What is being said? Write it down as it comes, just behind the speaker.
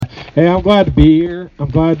Hey, I'm glad to be here. I'm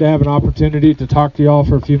glad to have an opportunity to talk to y'all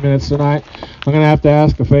for a few minutes tonight. I'm going to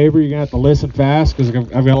ask a favor. You're going to have to listen fast because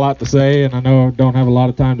I've got a lot to say, and I know I don't have a lot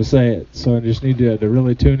of time to say it. So I just need to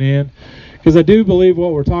really tune in, because I do believe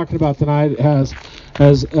what we're talking about tonight has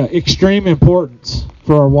extreme importance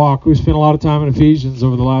for our walk. We've spent a lot of time in Ephesians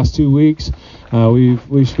over the last 2 weeks.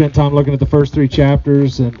 We've spent time looking at the first 3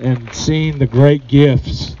 chapters and seeing the great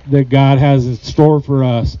gifts that God has in store for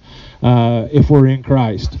us if we're in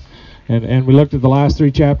Christ. And we looked at the last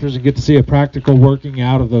 3 chapters and get to see a practical working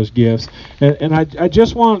out of those gifts. And I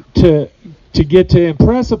just want to get to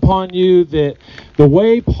impress upon you that the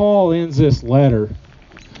way Paul ends this letter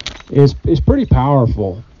is pretty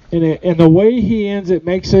powerful. And the way he ends it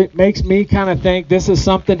makes me kind of think this is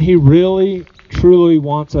something he really, truly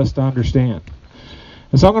wants us to understand.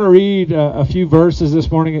 And so I'm going to read a few verses this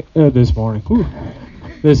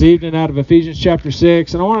evening out of Ephesians chapter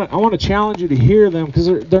 6, and I want to challenge you to hear them, because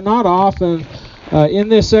they're not often in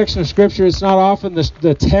this section of Scripture. It's not often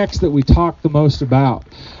the text that we talk the most about,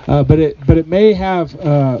 but it may have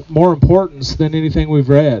more importance than anything we've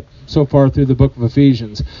read so far through the book of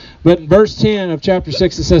Ephesians. But in verse 10 of chapter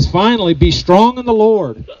 6 it says, "Finally, be strong in the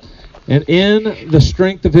Lord and in the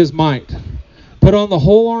strength of His might. Put on the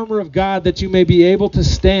whole armor of God, that you may be able to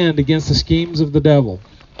stand against the schemes of the devil.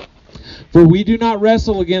 For we do not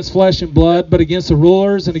wrestle against flesh and blood, but against the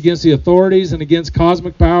rulers and against the authorities and against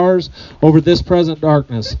cosmic powers over this present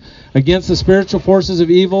darkness, against the spiritual forces of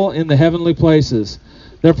evil in the heavenly places.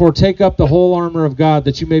 Therefore take up the whole armor of God,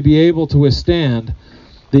 that you may be able to withstand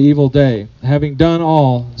the evil day. Having done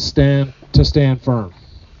all, stand firm."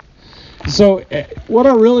 So what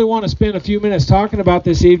I really want to spend a few minutes talking about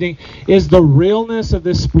this evening is the realness of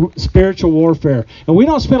this spiritual warfare. And we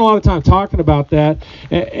don't spend a lot of time talking about that.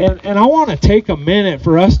 And I want to take a minute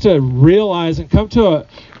for us to realize and come to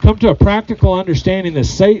a practical understanding that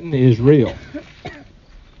Satan is real.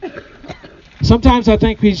 Sometimes I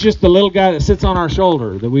think he's just the little guy that sits on our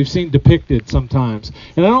shoulder that we've seen depicted sometimes.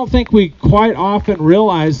 And I don't think we quite often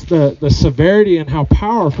realize the severity and how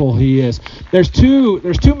powerful he is. There's two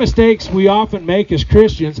mistakes we often make as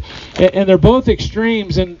Christians, and they're both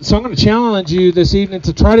extremes. And so I'm going to challenge you this evening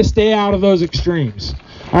to try to stay out of those extremes.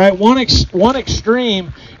 All right, one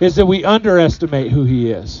extreme is that we underestimate who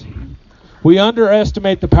he is. We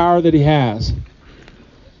underestimate the power that he has.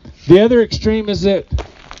 The other extreme is that,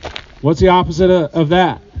 what's the opposite of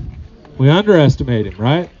that? We underestimate him,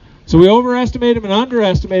 right? So we overestimate him and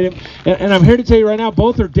underestimate him. And I'm here to tell you right now,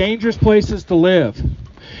 both are dangerous places to live.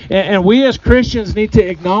 And we as Christians need to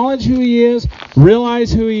acknowledge who he is,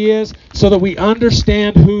 realize who he is, so that we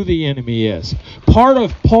understand who the enemy is. Part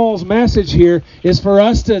of Paul's message here is for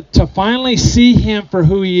us to finally see him for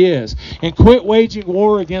who he is and quit waging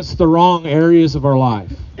war against the wrong areas of our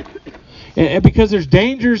life. And because there's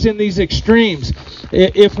dangers in these extremes.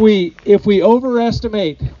 If we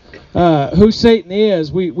overestimate who Satan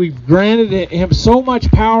is, we've granted him so much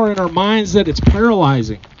power in our minds that it's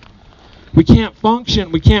paralyzing. We can't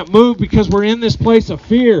function, we can't move, because we're in this place of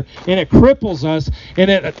fear, and it cripples us, and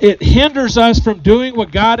it hinders us from doing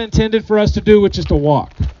what God intended for us to do, which is to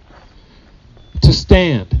walk, to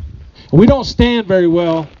stand. And we don't stand very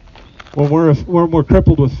well when we're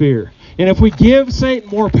crippled with fear. And if we give Satan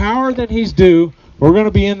more power than he's due, we're going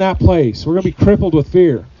to be in that place. We're going to be crippled with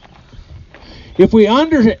fear. If we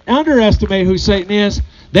underestimate who Satan is,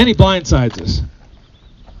 then he blindsides us.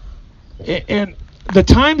 And the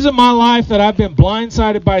times in my life that I've been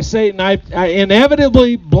blindsided by Satan, I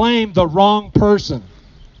inevitably blame the wrong person.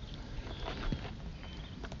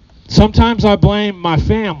 Sometimes I blame my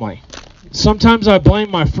family. Sometimes I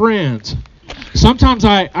blame my friends. Sometimes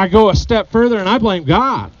I go a step further and I blame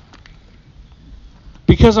God.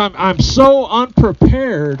 Because I'm so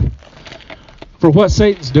unprepared for what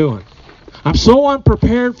Satan's doing. I'm so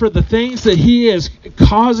unprepared for the things that he is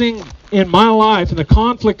causing in my life and the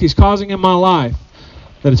conflict he's causing in my life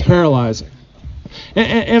that it's paralyzing.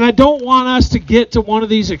 And I don't want us to get to one of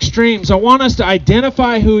these extremes. I want us to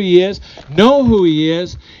identify who he is, know who he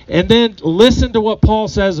is, and then listen to what Paul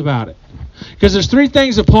says about it. Because there's 3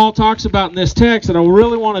 things that Paul talks about in this text that I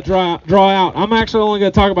really want to draw out. I'm actually only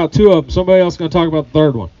going to talk about 2 of them. Somebody else is going to talk about the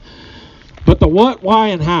 3rd one. But the what, why,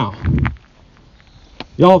 and how.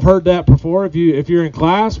 Y'all have heard that before if you're in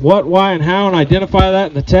class. What, why, and how, and identify that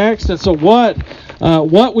in the text. And so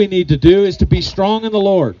what we need to do is to be strong in the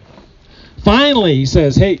Lord. Finally, he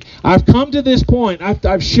says, hey, I've come to this point.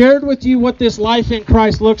 I've shared with you what this life in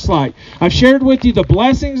Christ looks like. I've shared with you the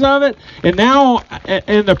blessings of it, and now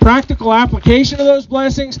and the practical application of those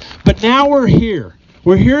blessings. But now we're here.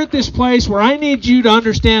 We're here at this place where I need you to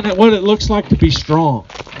understand what it looks like to be strong.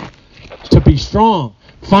 To be strong.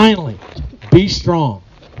 Finally, be strong.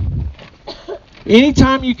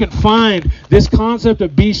 Anytime you can find this concept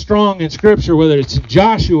of be strong in Scripture, whether it's in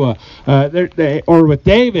Joshua or with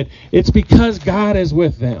David, it's because God is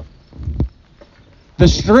with them. The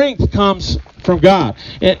strength comes from God.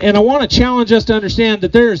 And I want to challenge us to understand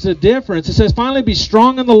that there's a difference. It says, finally be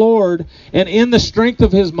strong in the Lord and in the strength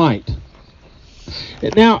of His might.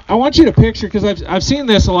 Now, I want you to picture, because I've seen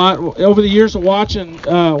this a lot over the years of watching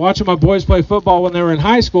my boys play football when they were in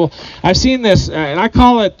high school. I've seen this, and I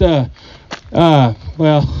call it, well,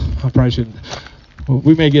 I probably shouldn't.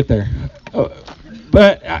 We may get there.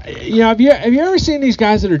 But, have you ever seen these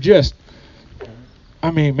guys that are just,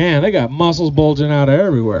 man, they got muscles bulging out of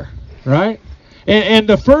everywhere, right? And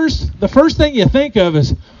the first thing you think of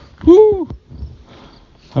is, whoo,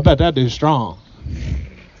 I bet that dude's strong.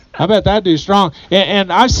 I bet that dude's strong.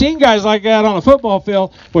 And I've seen guys like that on a football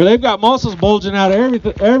field where they've got muscles bulging out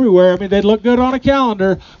everywhere. They look good on a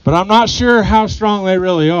calendar, but I'm not sure how strong they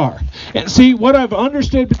really are. And see, what I've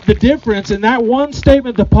understood the difference in that one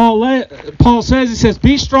statement that Paul says, he says,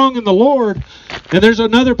 be strong in the Lord. And there's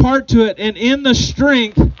another part to it, and in the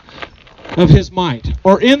strength of His might,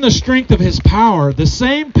 or in the strength of His power. The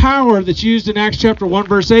same power that's used in Acts chapter 1,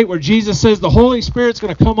 verse 8, where Jesus says the Holy Spirit's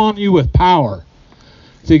going to come on you with power.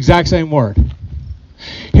 It's the exact same word.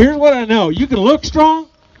 Here's what I know. You can look strong,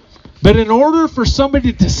 but in order for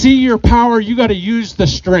somebody to see your power, you got to use the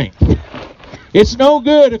strength. It's no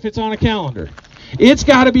good if it's on a calendar. It's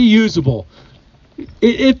got to be usable.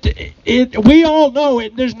 We all know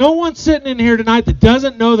it. There's no one sitting in here tonight that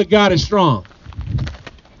doesn't know that God is strong.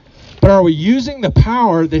 But are we using the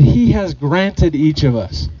power that He has granted each of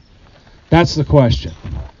us? That's the question.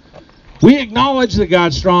 We acknowledge that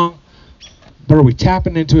God's strong, but are we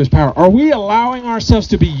tapping into His power? Are we allowing ourselves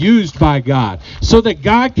to be used by God so that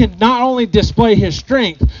God can not only display His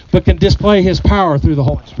strength, but can display His power through the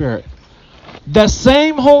Holy Spirit? The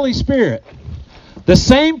same Holy Spirit, the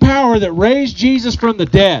same power that raised Jesus from the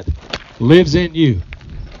dead, lives in you.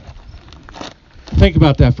 Think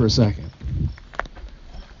about that for a second.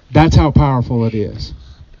 That's how powerful it is.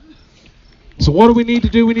 So what do we need to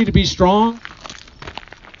do? We need to be strong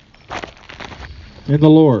in the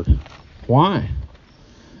Lord. Why?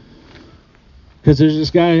 Because there's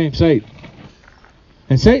this guy named Satan.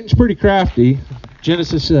 And Satan's pretty crafty.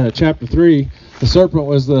 Genesis chapter 3, the serpent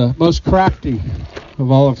was the most crafty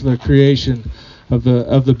of all of the creation of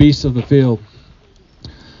the beasts of the field.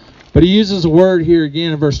 But he uses a word here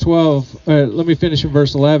again in verse 12. Let me finish in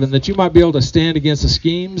verse 11. That you might be able to stand against the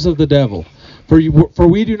schemes of the devil. For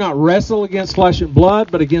we do not wrestle against flesh and blood,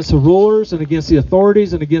 but against the rulers and against the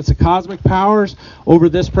authorities and against the cosmic powers over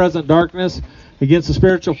this present darkness, against the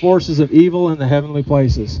spiritual forces of evil in the heavenly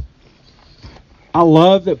places. I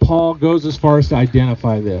love that Paul goes as far as to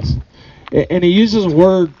identify this. And he uses the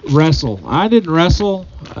word wrestle. I didn't wrestle.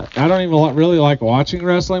 I don't even really like watching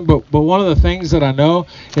wrestling, but one of the things that I know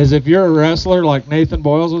is if you're a wrestler, like Nathan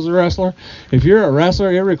Boyles was a wrestler, if you're a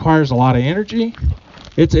wrestler, it requires a lot of energy.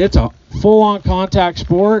 It's a full-on contact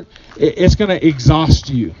sport. It's going to exhaust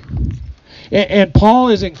you. And Paul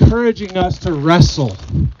is encouraging us to wrestle,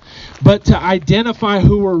 but to identify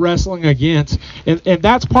who we're wrestling against. And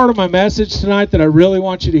that's part of my message tonight that I really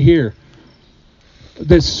want you to hear.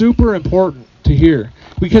 That's super important to hear.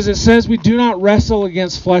 Because it says we do not wrestle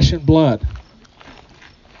against flesh and blood.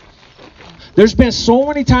 There's been so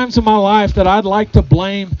many times in my life that I'd like to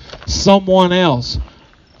blame someone else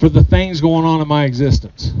for the things going on in my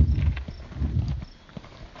existence.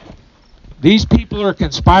 These people are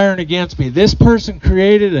conspiring against me. This person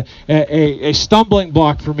created a stumbling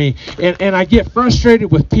block for me. And I get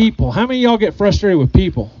frustrated with people. How many of y'all get frustrated with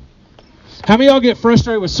people? How many of y'all get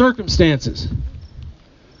frustrated with circumstances?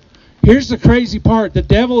 Here's the crazy part. The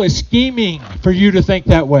devil is scheming for you to think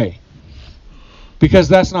that way. Because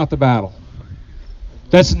that's not the battle.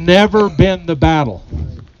 That's never been the battle.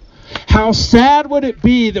 How sad would it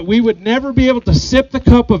be that we would never be able to sip the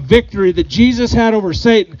cup of victory that Jesus had over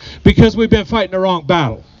Satan because we've been fighting the wrong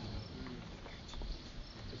battle?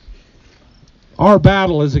 Our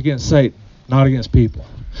battle is against Satan, not against people.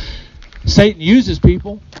 Satan uses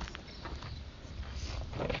people.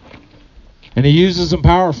 And he uses them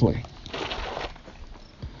powerfully.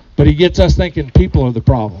 But he gets us thinking people are the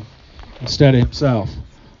problem instead of himself.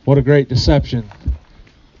 What a great deception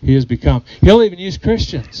he has become. He'll even use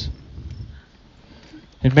Christians.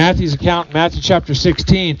 In Matthew's account, in Matthew chapter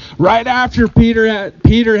 16, right after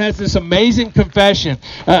Peter has this amazing confession,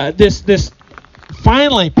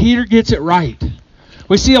 finally Peter gets it right.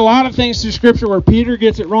 We see a lot of things through Scripture where Peter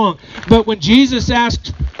gets it wrong. But when Jesus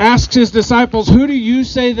asks his disciples, who do you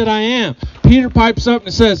say that I am? Peter pipes up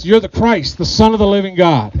and says, you're the Christ, the Son of the living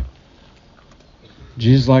God.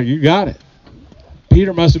 Jesus is like, you got it.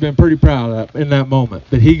 Peter must have been pretty proud of that in that moment,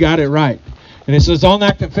 that he got it right. And it says, on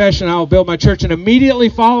that confession, I will build my church. And immediately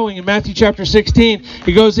following in Matthew chapter 16,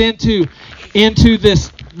 he goes into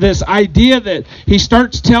this idea that he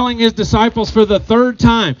starts telling his disciples for the third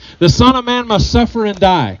time, the Son of Man must suffer and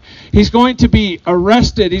die. He's going to be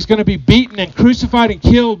arrested. He's going to be beaten and crucified and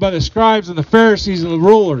killed by the scribes and the Pharisees and the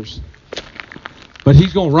rulers. But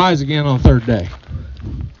he's going to rise again on the third day.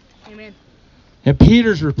 Amen. And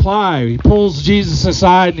Peter's reply, he pulls Jesus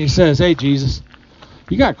aside and he says, hey, Jesus,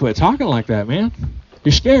 you got to quit talking like that, man.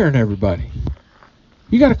 You're scaring everybody.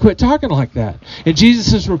 You got to quit talking like that. And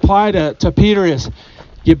Jesus' reply to Peter is,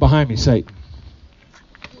 get behind me, Satan.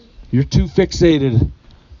 You're too fixated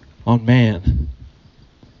on man.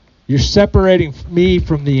 You're separating me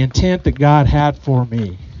from the intent that God had for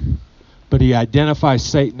me. But he identifies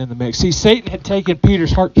Satan in the mix. See, Satan had taken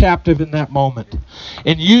Peter's heart captive in that moment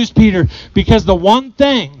and used Peter because the one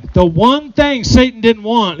thing Satan didn't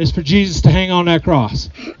want is for Jesus to hang on that cross.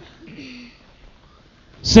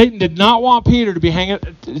 Satan did not want Peter to be hanging.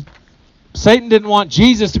 Satan didn't want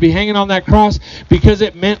Jesus to be hanging on that cross because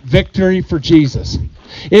it meant victory for Jesus.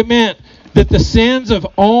 It meant that the sins of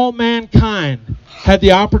all mankind had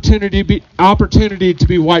the opportunity to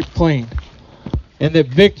be wiped clean, and that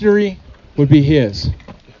victory would be his.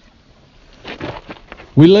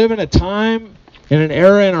 We live in a time, in an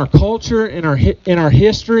era in our culture, in our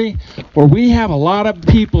history, where we have a lot of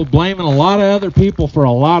people blaming a lot of other people for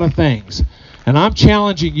a lot of things. And I'm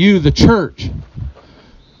challenging you, the church,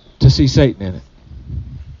 to see Satan in it.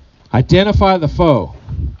 Identify the foe.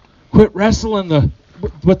 Quit wrestling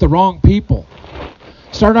with the wrong people.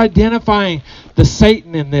 Start identifying the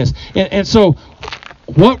Satan in this. And so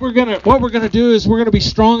what we're gonna do is we're gonna be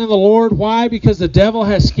strong in the Lord. Why? Because the devil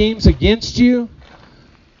has schemes against you.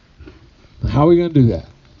 How are we gonna do that?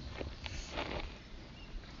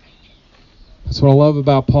 That's what I love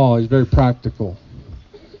about Paul. He's very practical.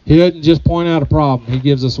 He doesn't just point out a problem. He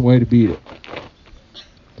gives us a way to beat it.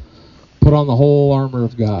 Put on the whole armor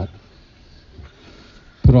of God.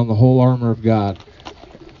 Put on the whole armor of God.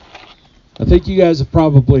 I think you guys have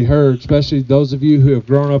probably heard, especially those of you who have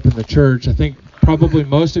grown up in the church, I think probably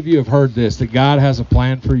most of you have heard this, that God has a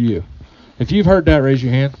plan for you. If you've heard that, raise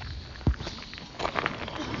your hand.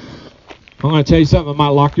 I'm going to tell you something that might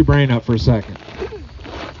lock your brain up for a second.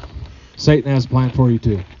 Satan has a plan for you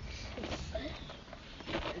too.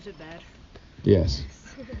 Is it bad? Yes.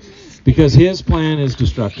 Because his plan is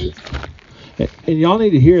destruction. And y'all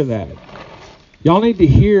need to hear that. Y'all need to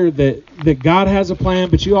hear that God has a plan,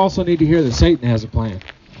 but you also need to hear that Satan has a plan.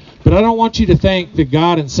 But I don't want you to think that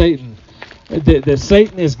God and Satan, that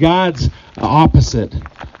Satan is God's opposite.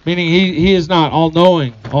 Meaning he is not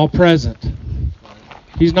all-knowing, all-present.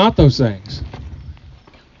 He's not those things.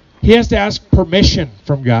 He has to ask permission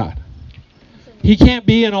from God. He can't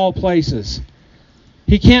be in all places.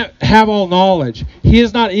 He can't have all knowledge. He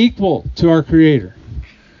is not equal to our Creator.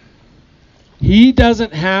 He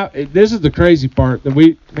doesn't have... This is the crazy part. That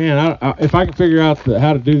if I can figure out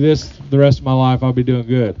how to do this the rest of my life, I'll be doing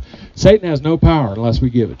good. Satan has no power unless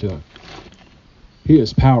we give it to him. He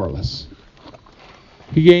is powerless.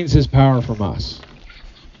 He gains his power from us,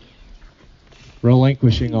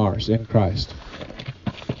 relinquishing ours in Christ.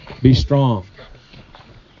 Be strong.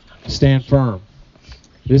 Stand firm.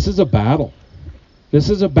 This is a battle.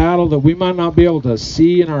 This is a battle that we might not be able to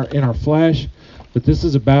see in our flesh, but this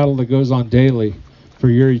is a battle that goes on daily for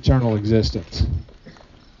your eternal existence.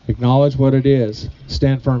 Acknowledge what it is.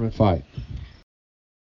 Stand firm and fight.